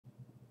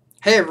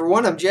Hey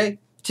everyone, I'm Jay.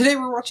 Today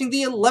we're watching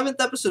the 11th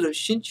episode of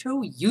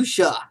Shinchou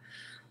Yuusha.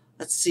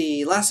 Let's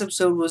see, last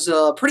episode was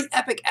pretty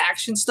epic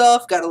action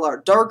stuff, got a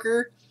lot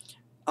darker.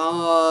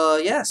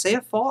 Yeah,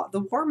 Seiya fought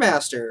the War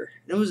Master.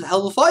 It was a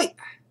hell of a fight.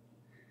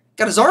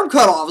 Got his arm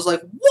cut off. I was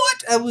like,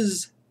 what?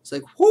 It's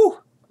like, whew,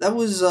 that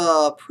was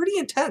pretty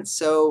intense.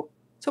 So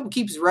let's hope it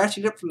keeps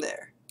ratcheting up from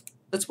there.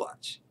 Let's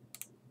watch.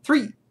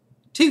 3,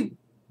 2,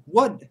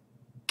 1,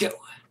 go.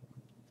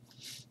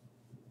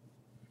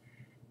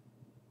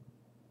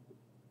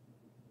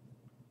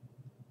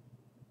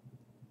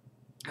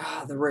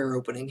 Ah, the rare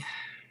opening.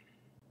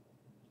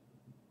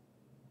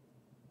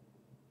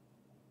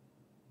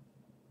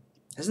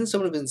 Hasn't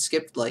someone been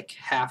skipped like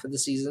half of the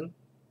season?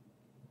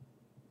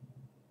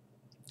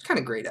 It's kind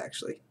of great,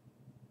 actually.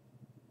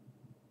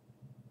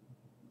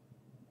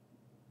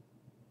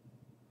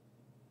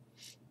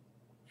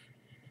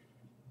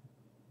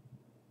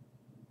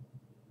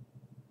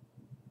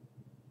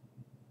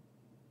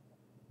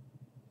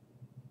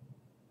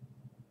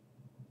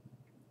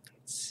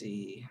 Let's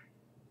see.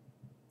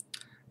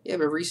 Yeah,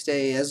 but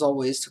Restay, as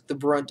always, took the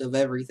brunt of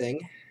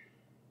everything.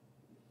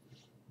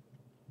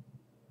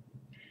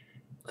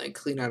 Like,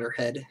 clean out her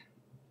head.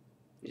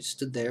 Just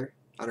stood there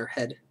on her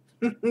head.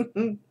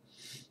 And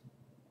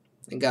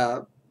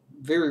got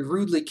very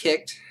rudely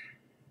kicked.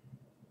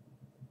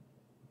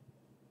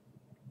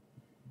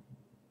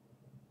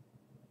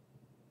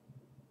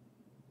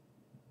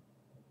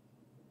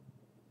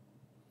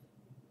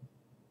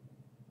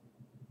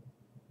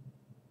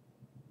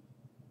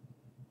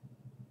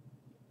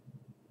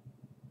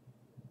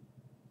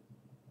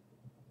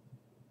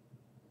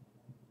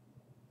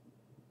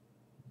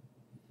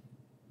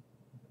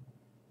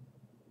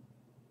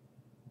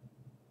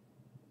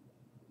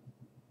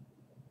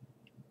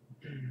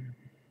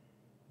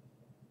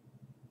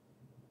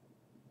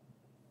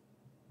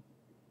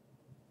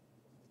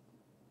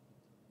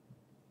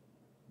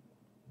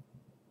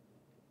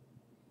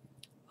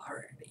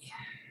 Alrighty.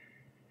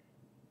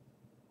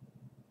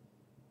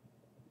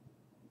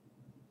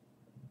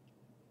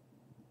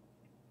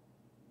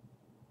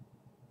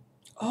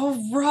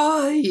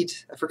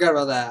 Alright! I forgot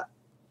about that.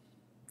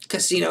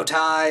 Casino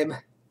time!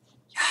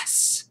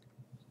 Yes!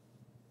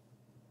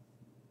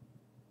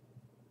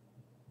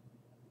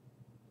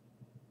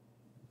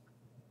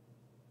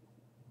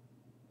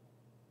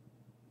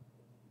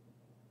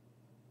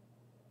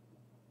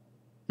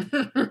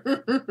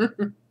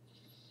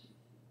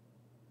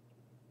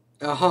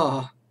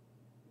 Uh-huh.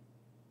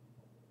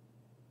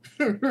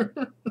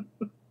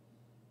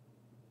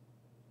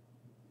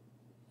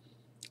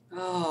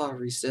 Oh,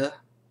 Rista.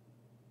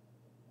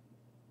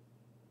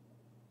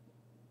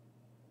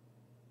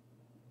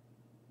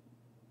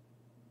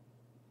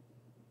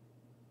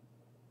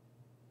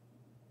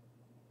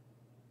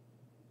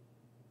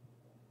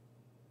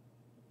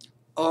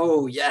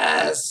 Oh,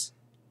 yes!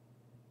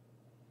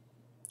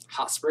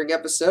 Hot spring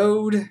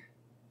episode.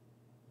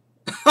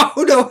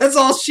 Oh no, that's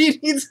all she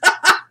needs.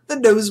 The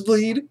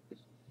nosebleed.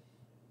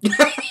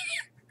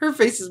 Her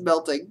face is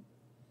melting.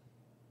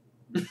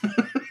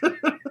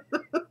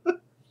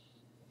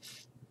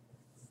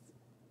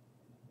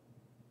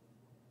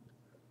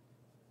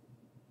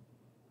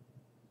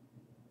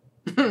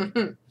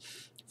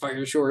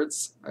 Fire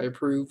shorts. I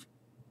approve.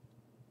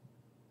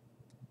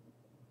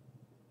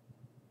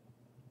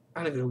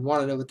 I don't even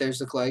want to know what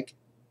theirs look like.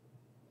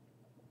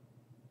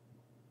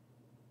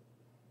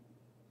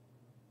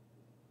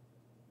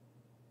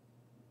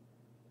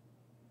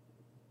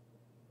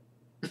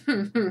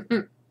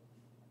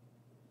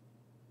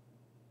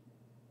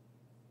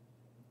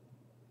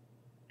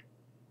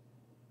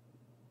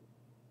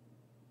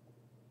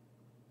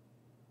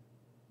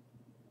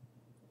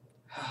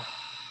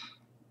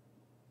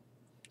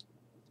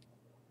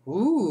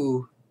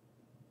 Ooh.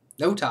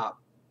 No top.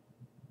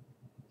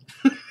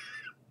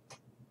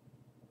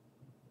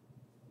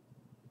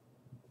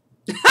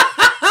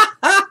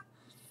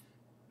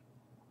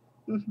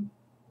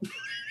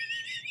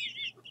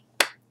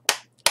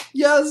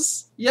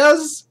 Yes.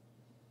 Yes.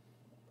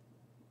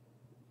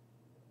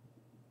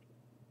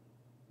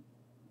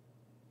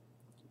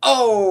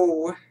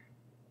 Oh.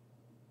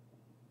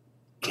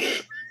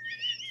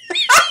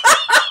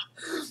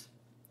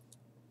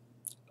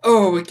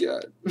 Oh my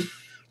god.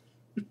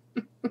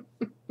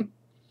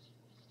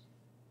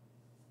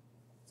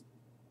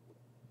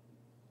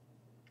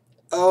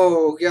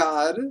 Oh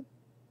god.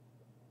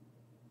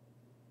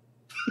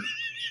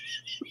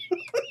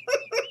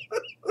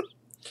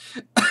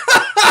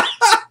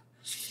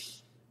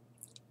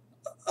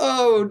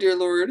 Oh dear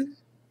lord.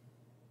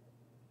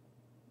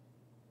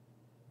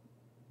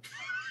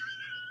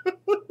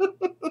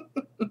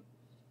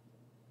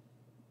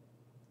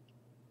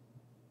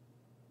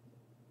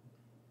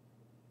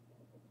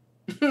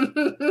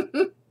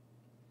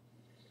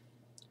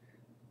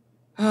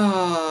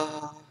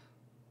 Ah.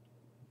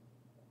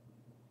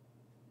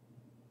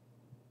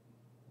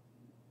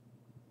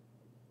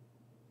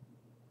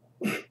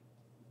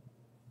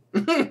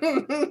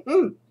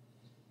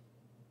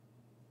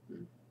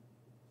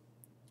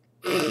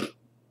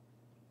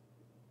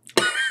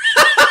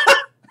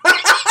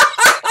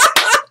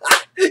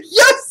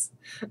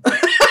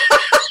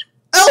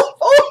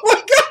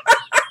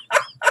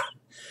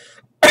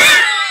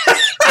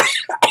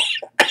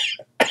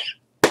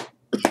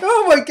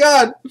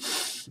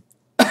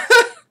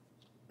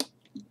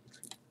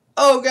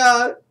 Oh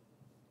God.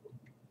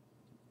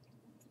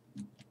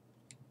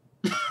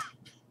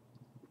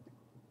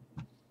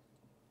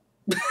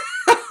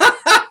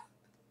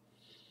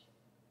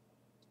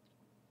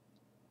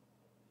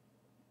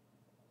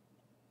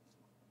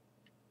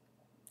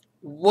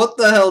 What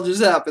the hell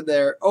just happened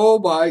there? Oh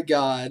my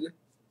God.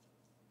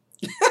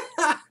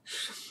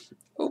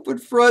 Open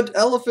front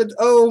elephant.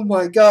 Oh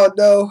my God,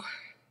 no.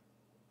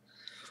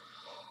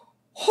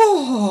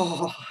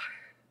 Oh.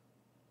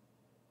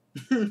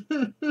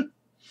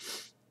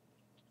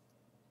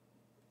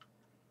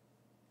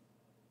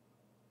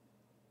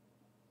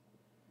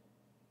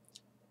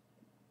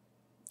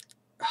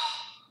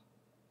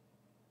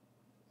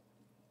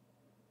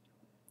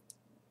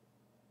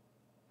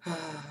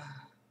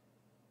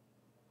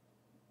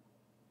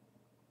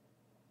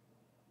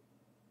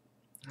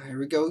 Here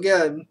we go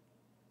again.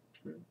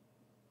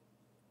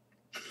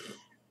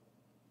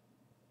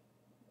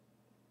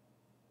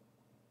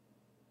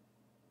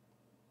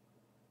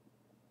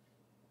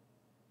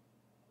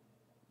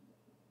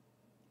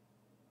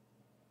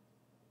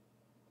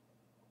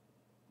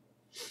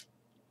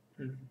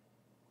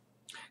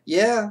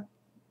 Yeah,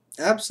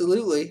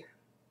 absolutely.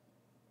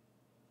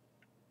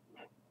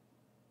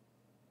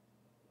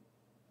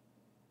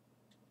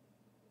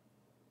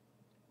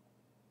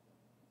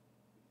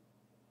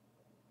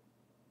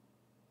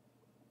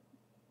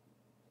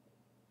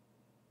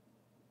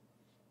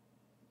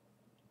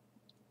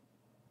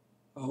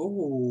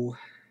 Oh.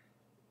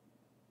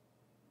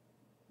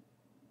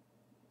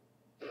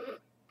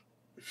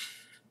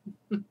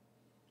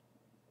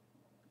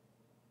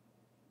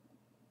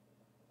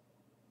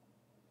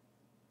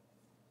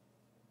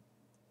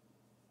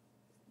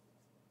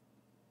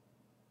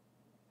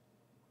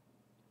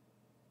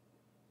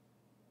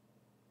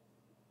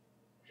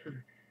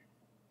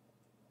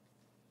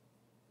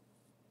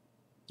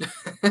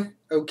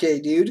 Okay,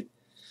 dude.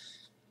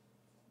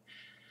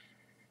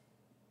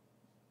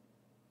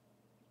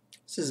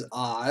 This is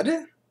odd.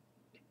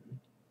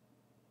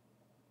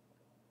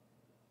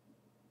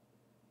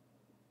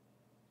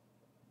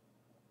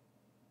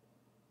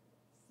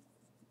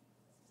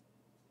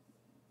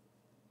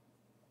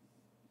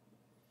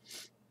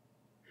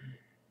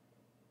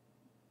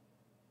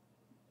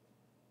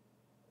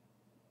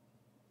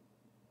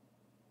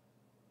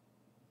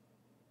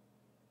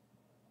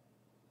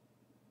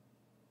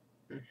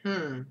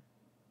 Hmm.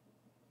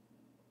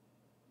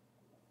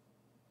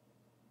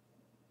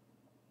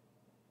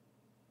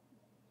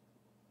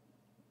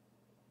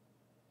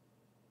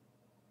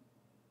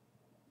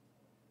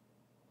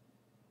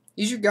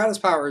 Use your goddess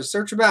powers.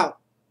 Search about.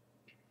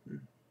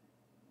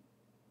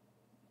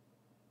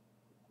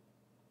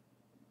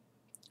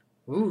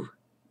 Ooh.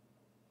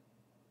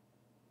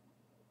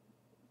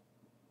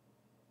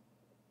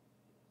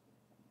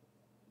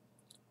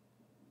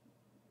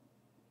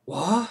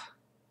 What?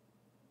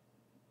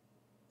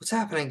 What's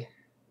happening?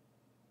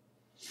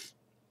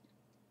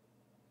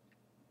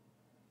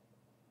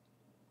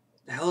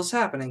 The hell is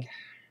happening?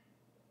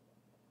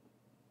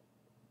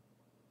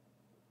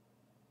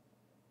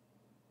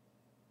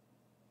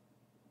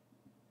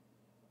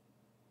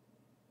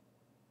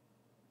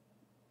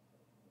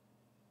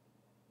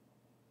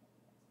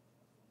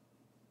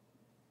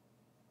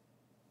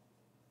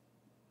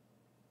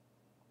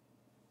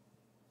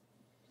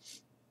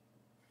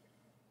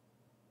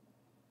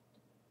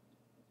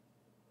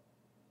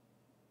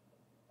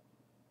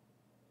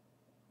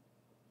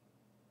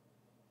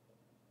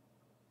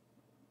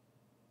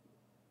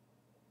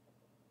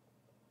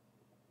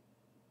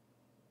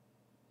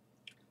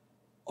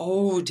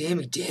 Oh, damn,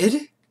 he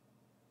did?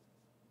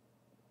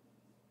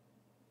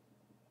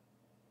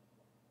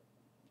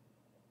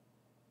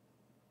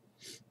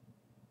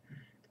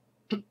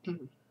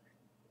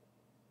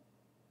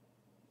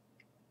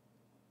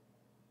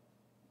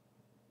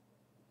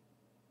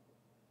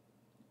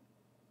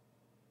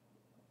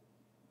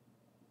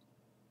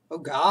 Oh,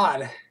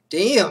 God.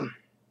 Damn.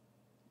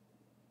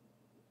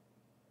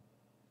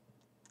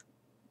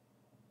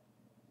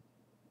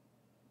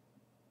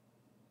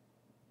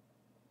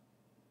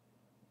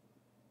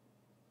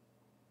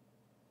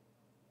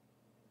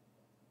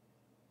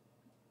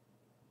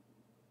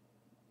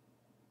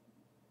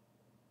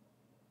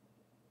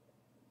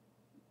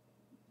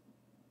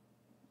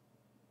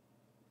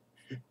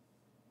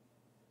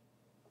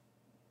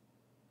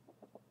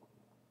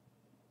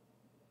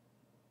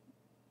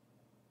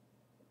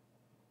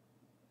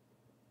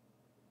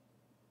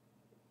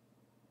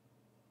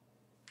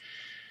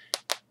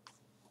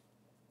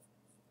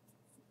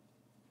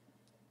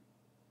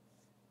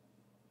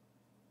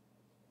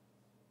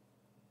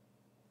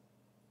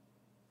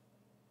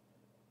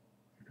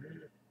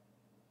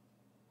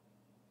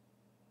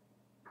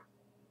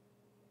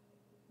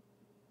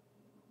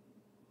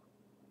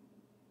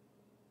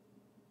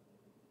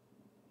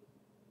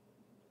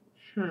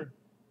 Hmm.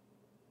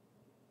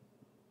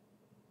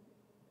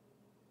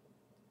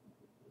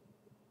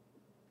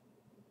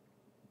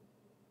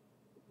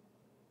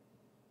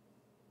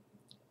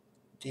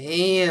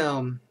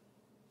 Damn.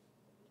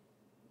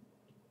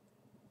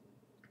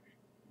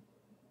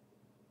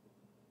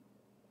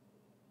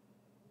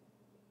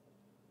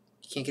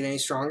 Can't get any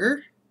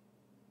stronger?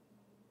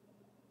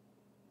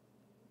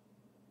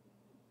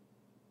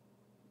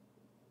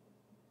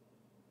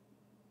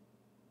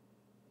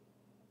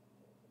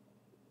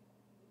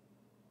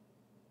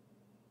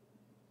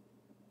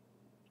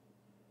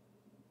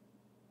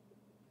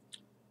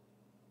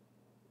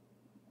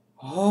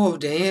 Oh,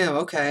 damn,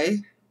 okay.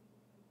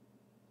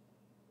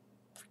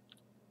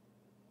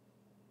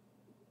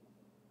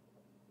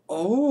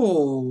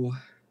 Oh.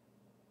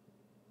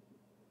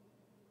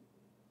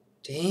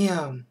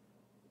 Damn.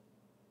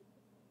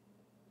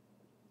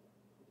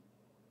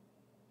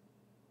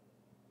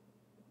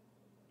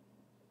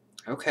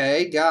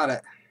 Okay, got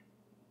it.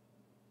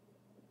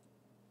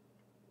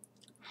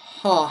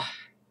 Huh.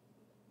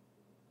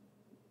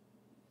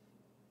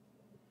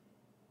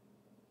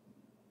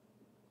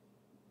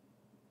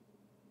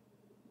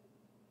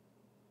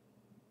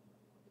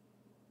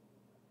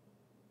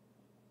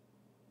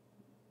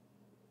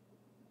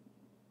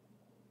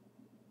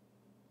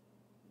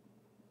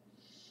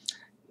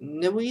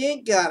 No, we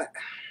ain't got it.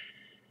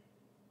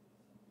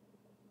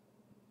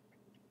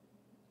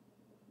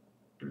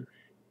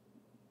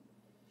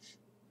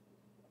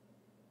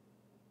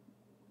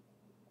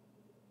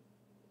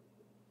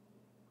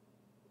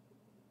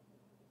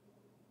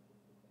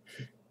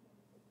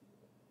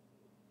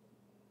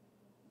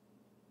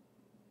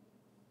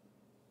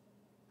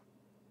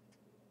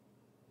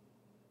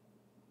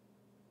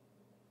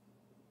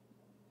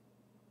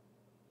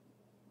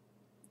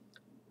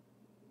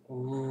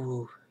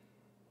 Ooh.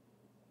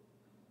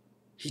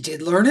 He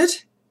did learn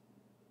it?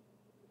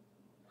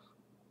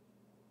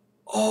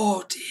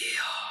 Oh, dear.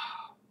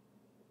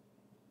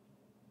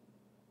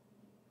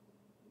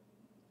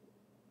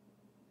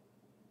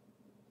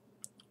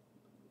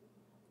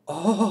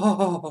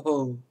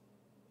 Oh.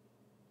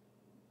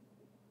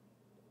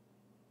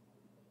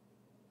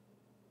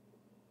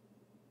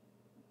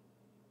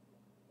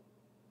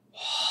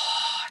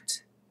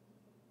 What?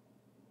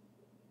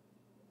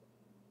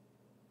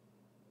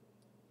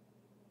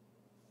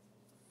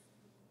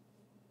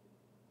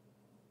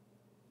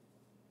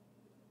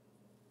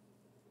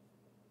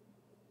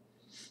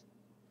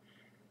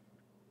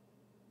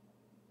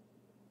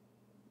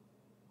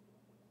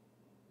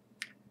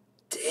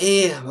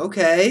 Damn,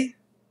 okay.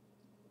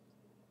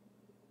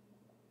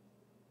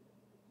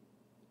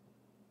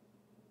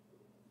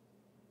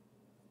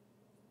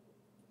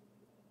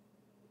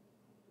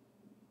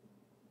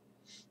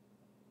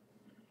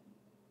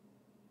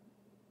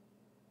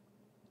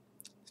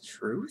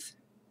 Truth?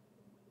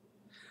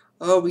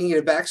 Oh, we can get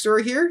a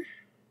backstory here?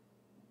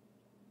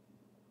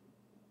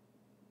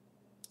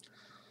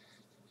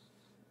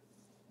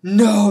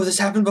 No, this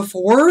happened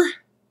before?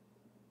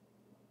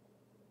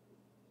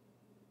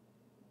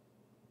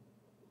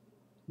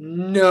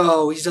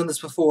 No, he's done this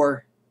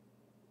before.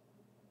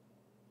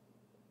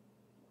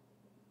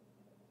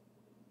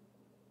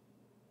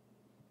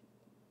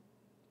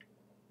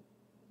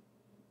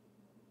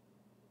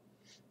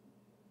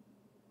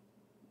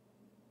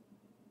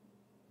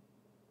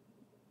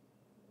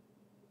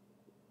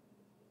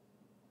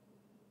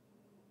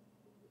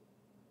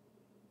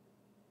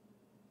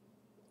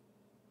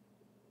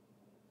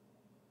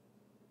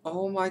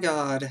 Oh my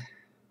god.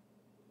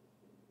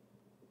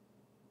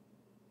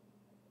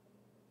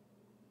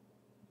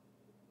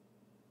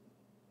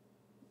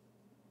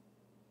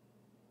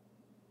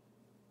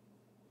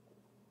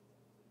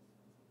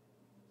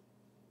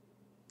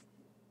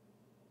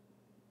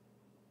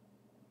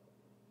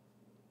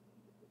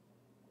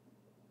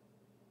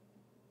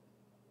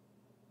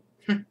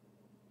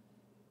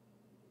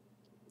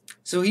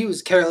 So he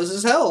was careless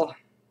as hell.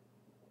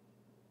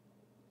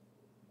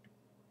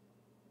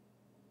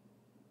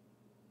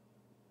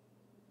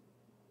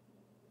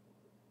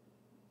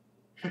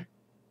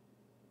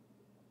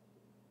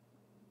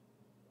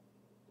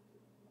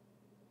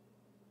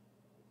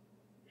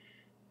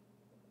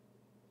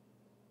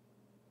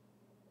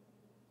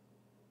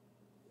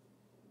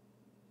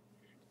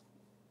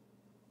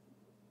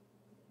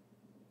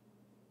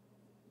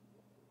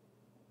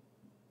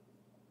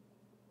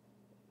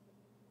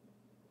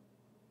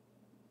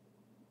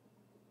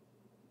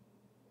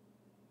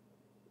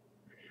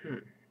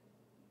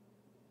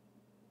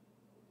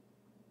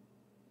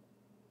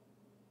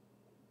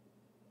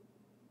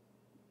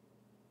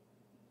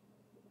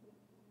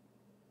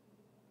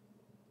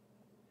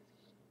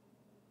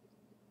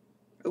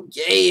 Oh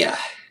yeah.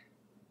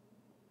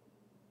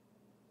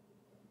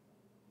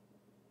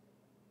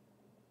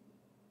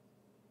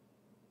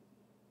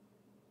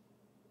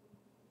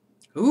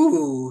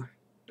 Ooh,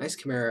 nice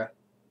Chimera.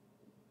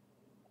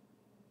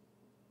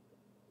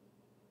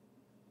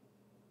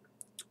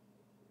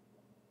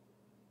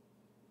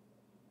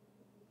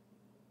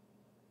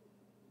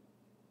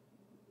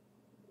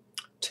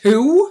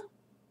 Two?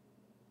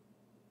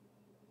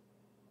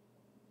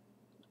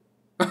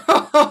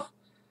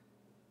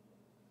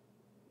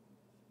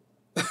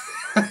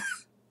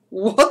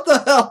 What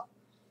the hell?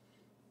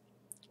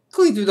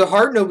 Clean through the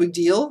heart, no big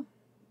deal.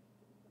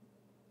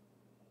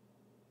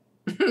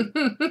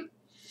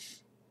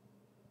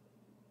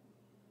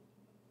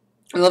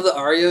 I love that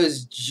Arya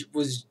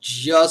was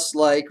just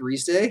like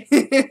Rise.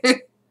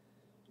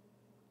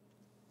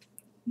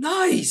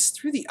 Nice!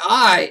 Through the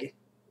eye!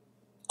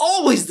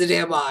 Always the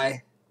damn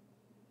eye!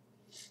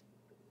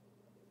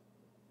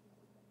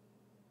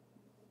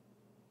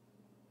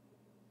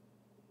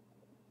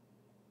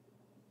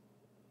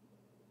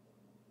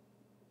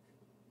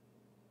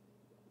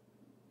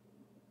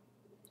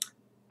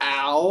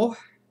 Ow.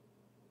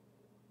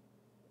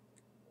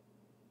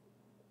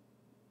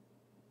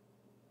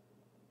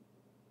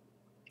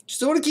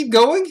 Still want to keep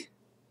going?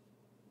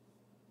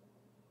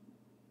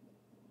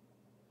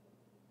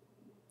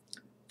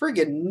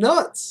 Friggin'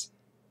 nuts.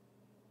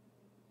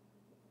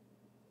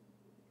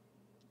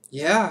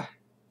 Yeah.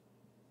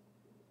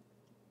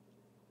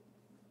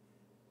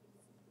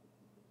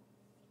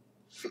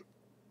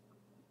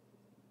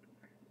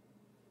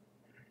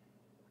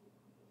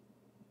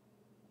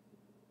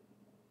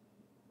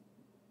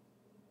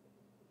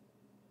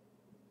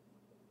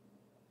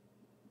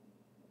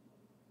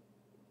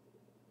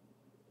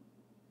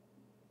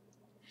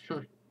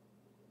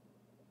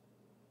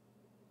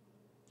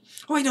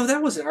 Oh, wait, no,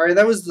 that wasn't Arya.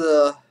 That was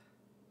the...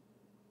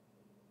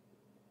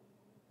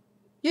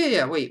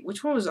 Yeah, wait.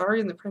 Which one was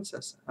Arya and the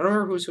princess? I don't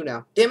remember who's who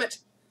now. Damn it!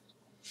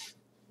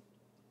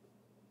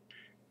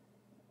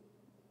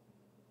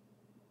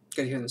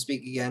 Gotta hear them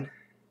speak again.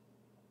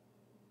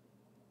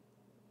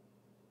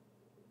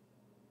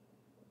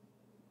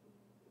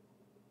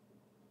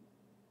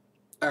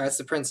 Alright, it's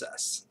the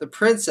princess. The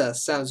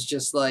princess sounds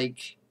just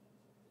like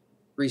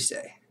Rise.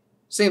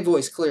 Same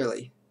voice,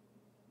 clearly.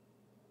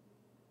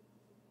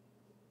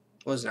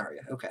 Wasn't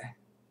Arya. Okay.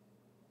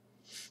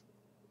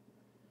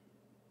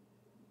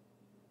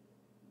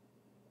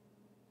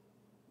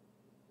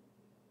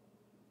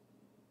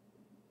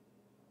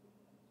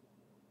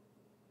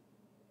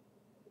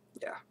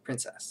 Yeah,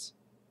 princess.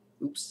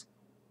 Oops.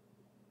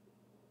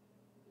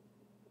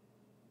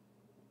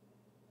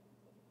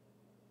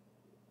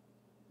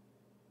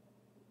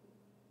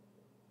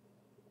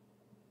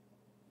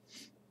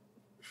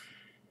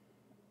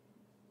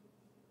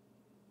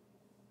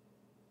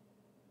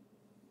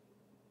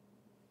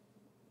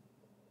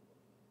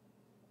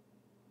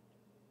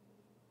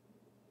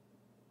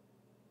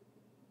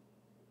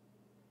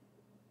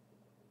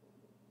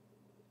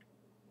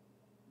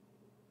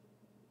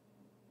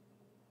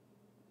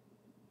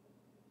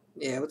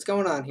 Yeah, what's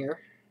going on here?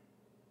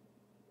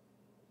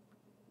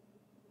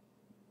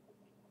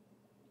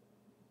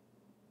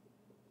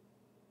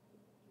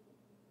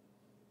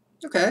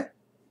 Okay.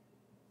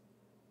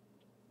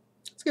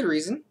 That's a good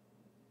reason.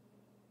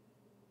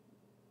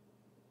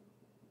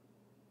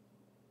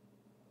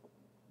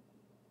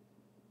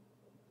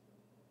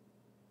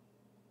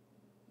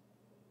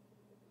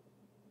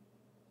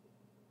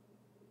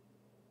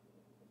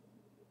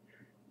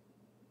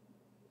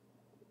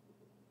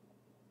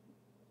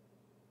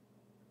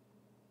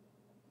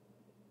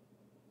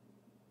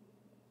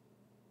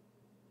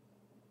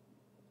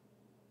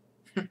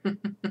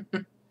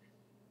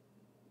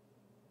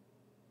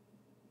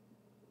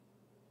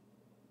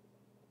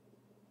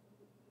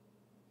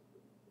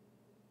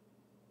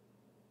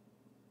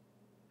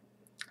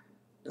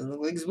 Doesn't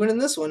look like he's winning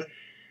this one.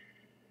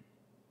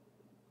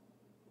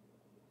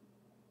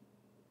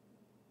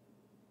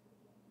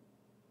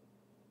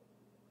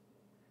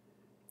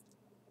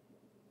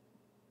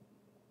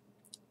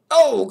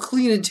 Oh,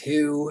 clean in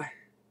two.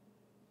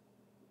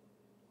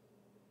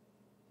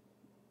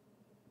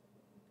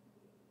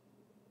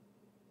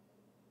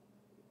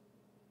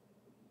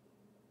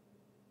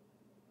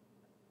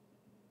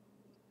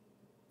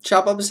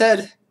 Chop up his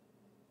head.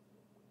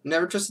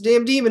 Never trust a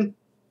damn demon.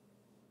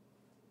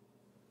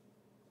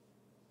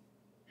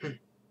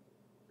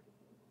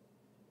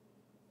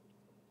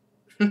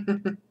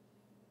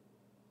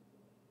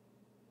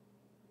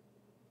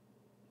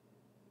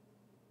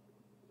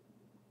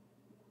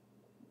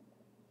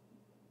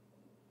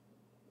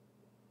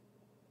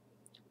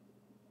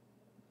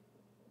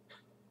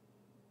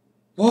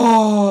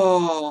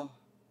 Whoa.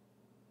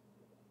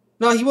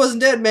 No, he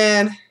wasn't dead,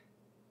 man.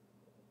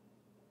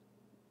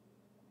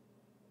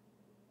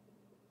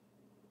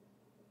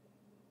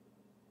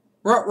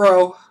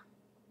 Ruh-roh.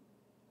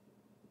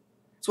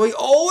 So he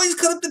always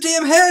cut up the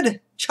damn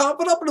head.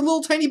 Chop it up into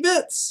little tiny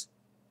bits.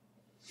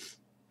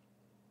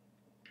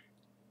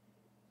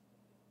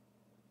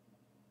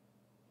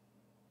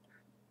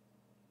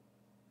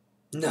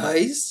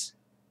 Nice.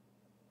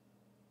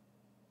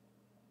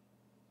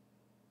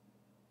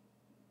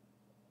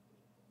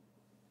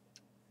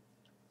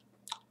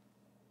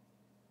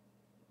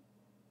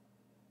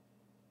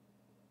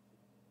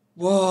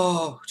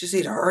 Whoa. Just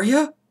ate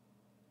Arya?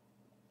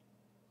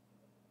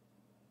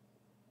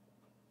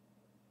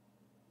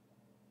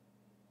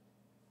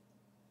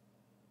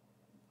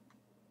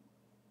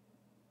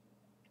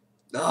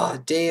 Ah,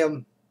 oh,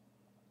 damn.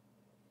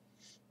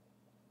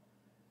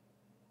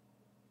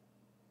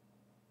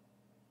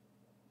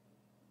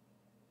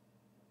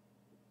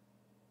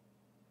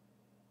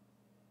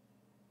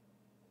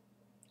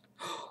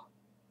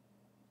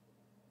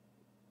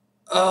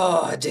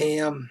 Oh,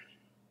 damn.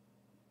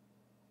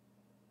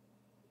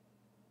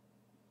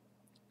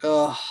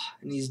 Ugh,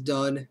 and he's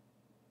done.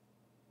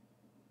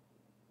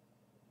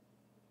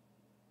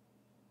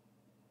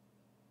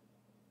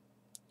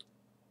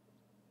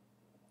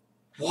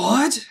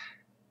 What?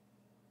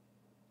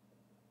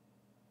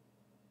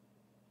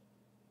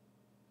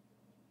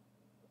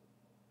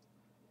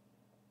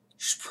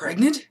 She's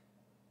pregnant?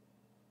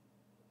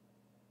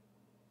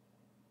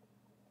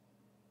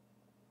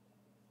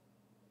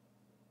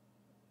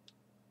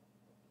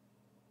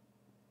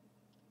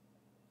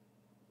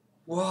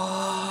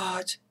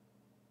 What?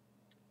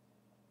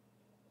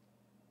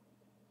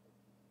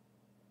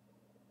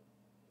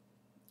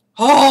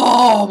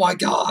 Oh my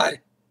god!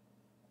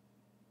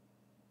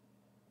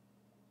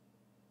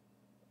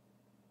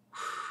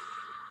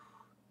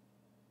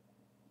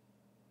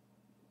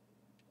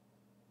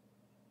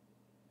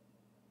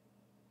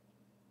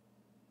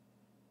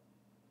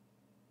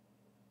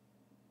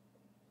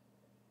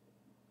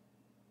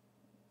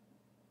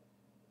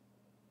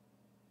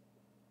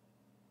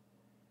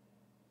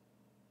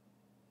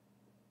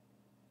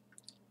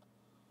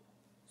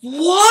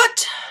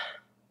 What?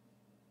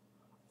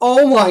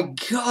 Oh my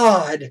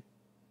god!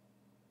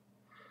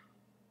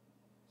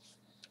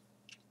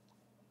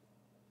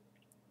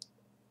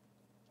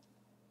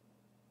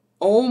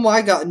 Oh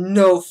my god,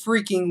 no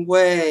freaking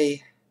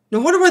way. No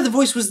wonder why the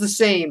voice was the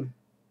same.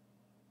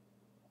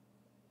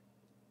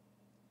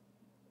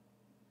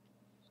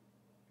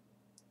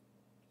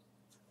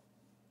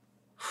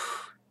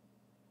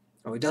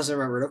 Oh, he doesn't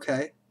remember it,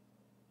 okay.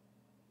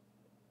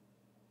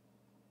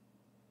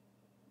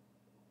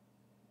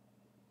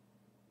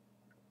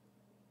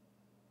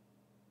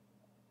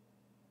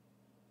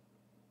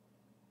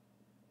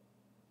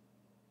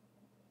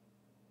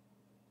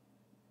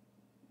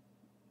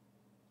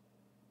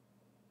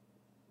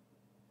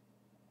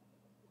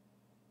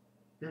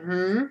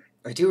 Mm-hmm.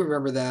 I do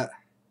remember that.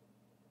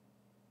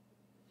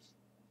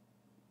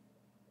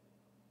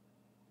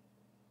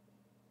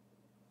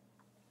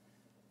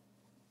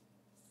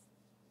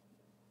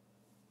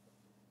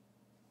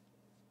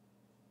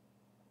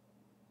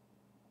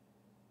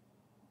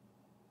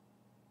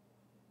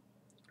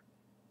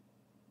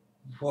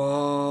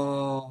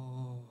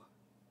 Whoa.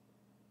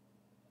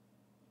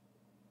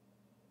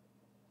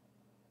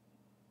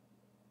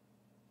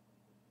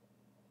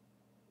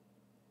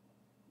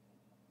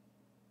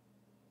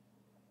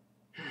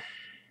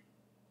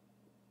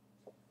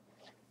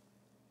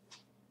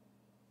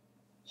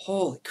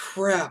 Holy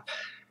crap.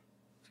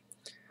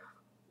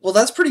 Well,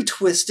 that's pretty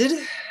twisted.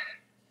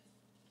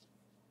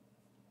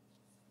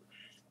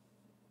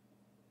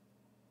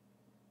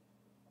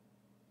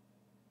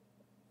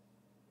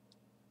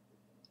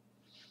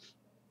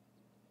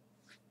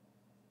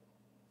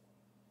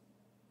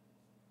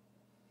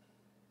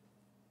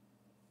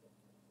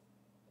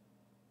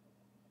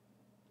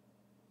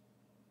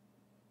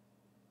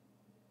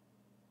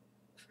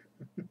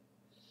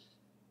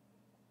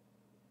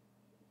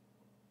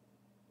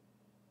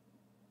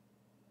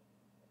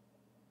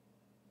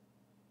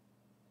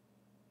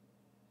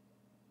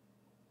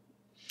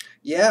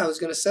 Yeah, I was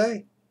gonna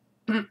say.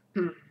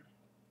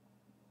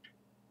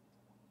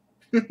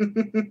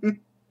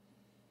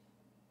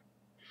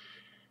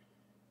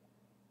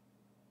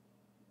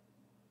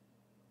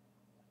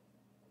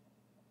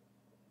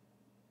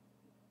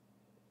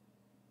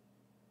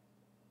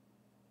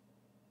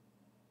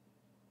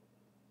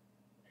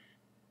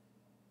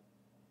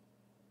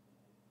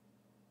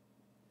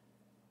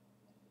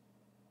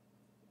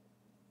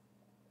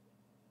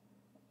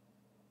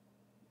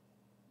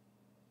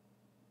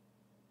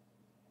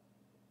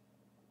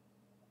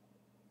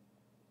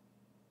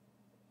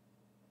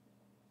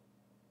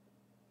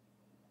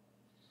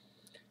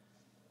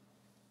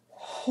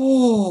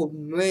 Oh,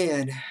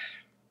 man.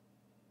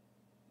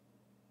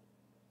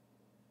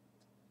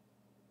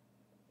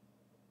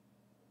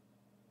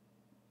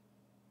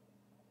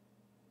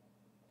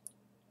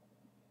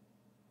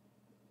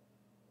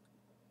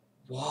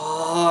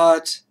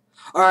 What?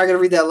 Alright, I gotta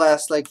read that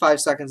last, like,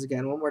 5 seconds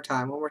again. One more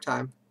time, one more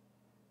time.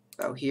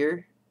 Oh,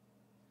 here?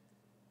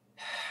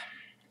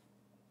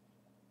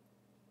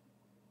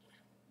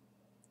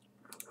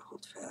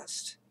 Hold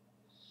fast.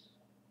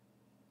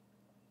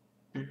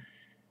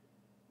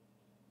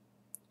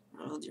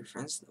 Hold your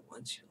friends to the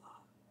ones you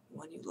love. The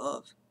one you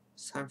love.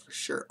 It's time for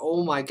sure.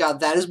 Oh my god,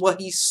 that is what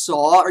he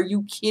saw? Are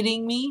you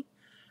kidding me?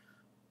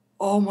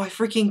 Oh my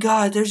freaking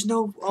god, there's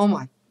no... Oh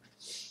my...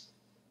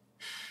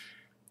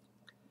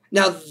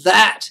 Now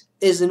that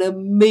is an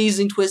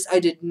amazing twist. I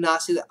did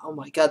not see that. Oh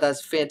my god,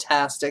 that's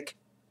fantastic.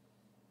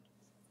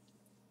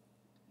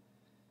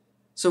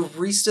 So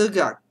Rista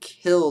got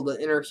killed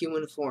in her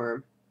human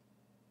form.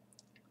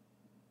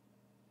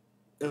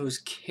 And was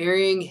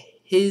carrying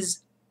his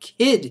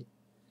kid.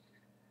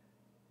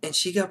 And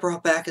she got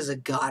brought back as a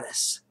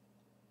goddess.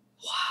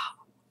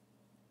 Wow.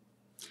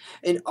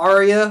 And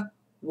Arya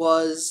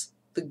was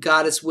the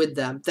goddess with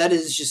them. That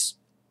is just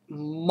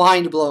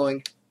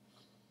mind-blowing.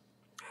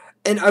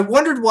 And I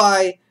wondered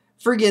why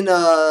friggin'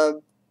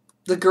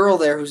 the girl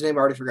there, whose name I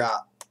already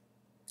forgot,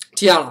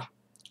 Tiana,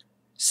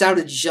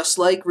 sounded just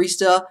like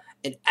Rista,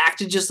 and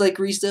acted just like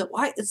Risa.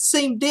 Why? It's the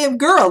same damn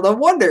girl. No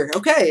wonder.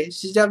 Okay,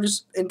 she's now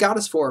just in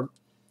goddess form.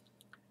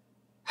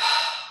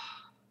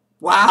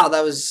 Wow,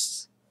 that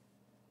was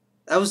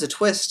a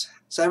twist.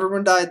 So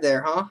everyone died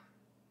there, huh?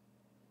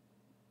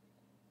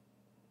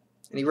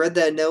 And he read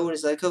that note and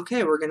he's like,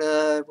 okay, we're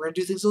gonna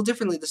do things a little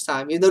differently this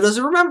time, even though he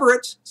doesn't remember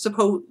it,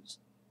 supposedly.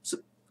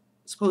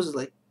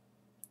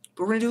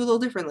 But we're gonna do it a little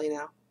differently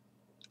now.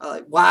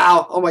 Like,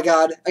 wow, oh my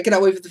god, I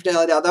cannot wait for the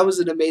finale now. That was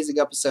an amazing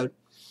episode.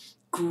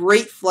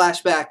 Great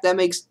flashback.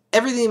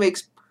 Everything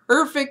makes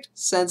perfect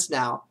sense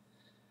now.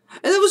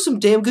 And there was some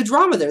damn good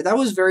drama there. That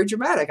was very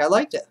dramatic. I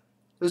liked it.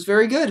 It was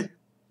very good.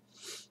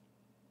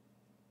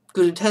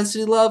 Good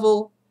intensity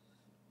level.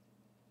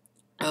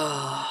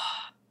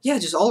 Yeah,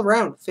 just all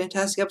around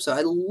fantastic episode.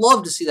 I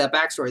love to see that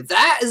backstory.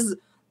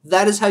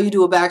 That is how you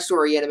do a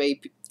backstory,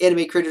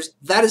 anime creators.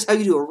 That is how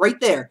you do it right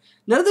there.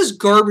 None of this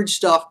garbage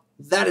stuff.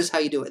 That is how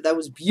you do it. That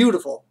was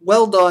beautiful.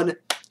 Well done.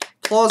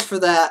 Applause for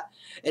that.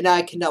 And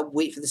I cannot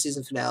wait for the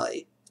season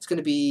finale. It's going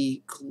to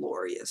be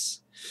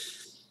glorious.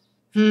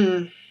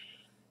 Is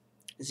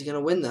he going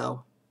to win,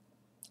 though?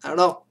 I don't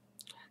know.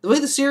 The way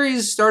the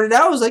series started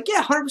out, I was like,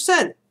 yeah,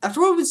 100%.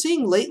 After what we've been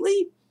seeing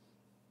lately,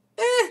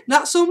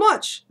 not so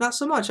much. Not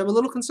so much. I'm a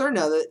little concerned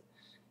now that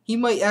he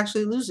might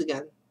actually lose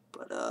again.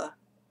 But,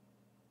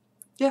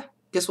 yeah,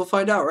 guess we'll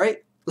find out,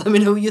 right? Let me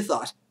know what you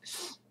thought.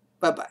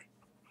 Bye-bye.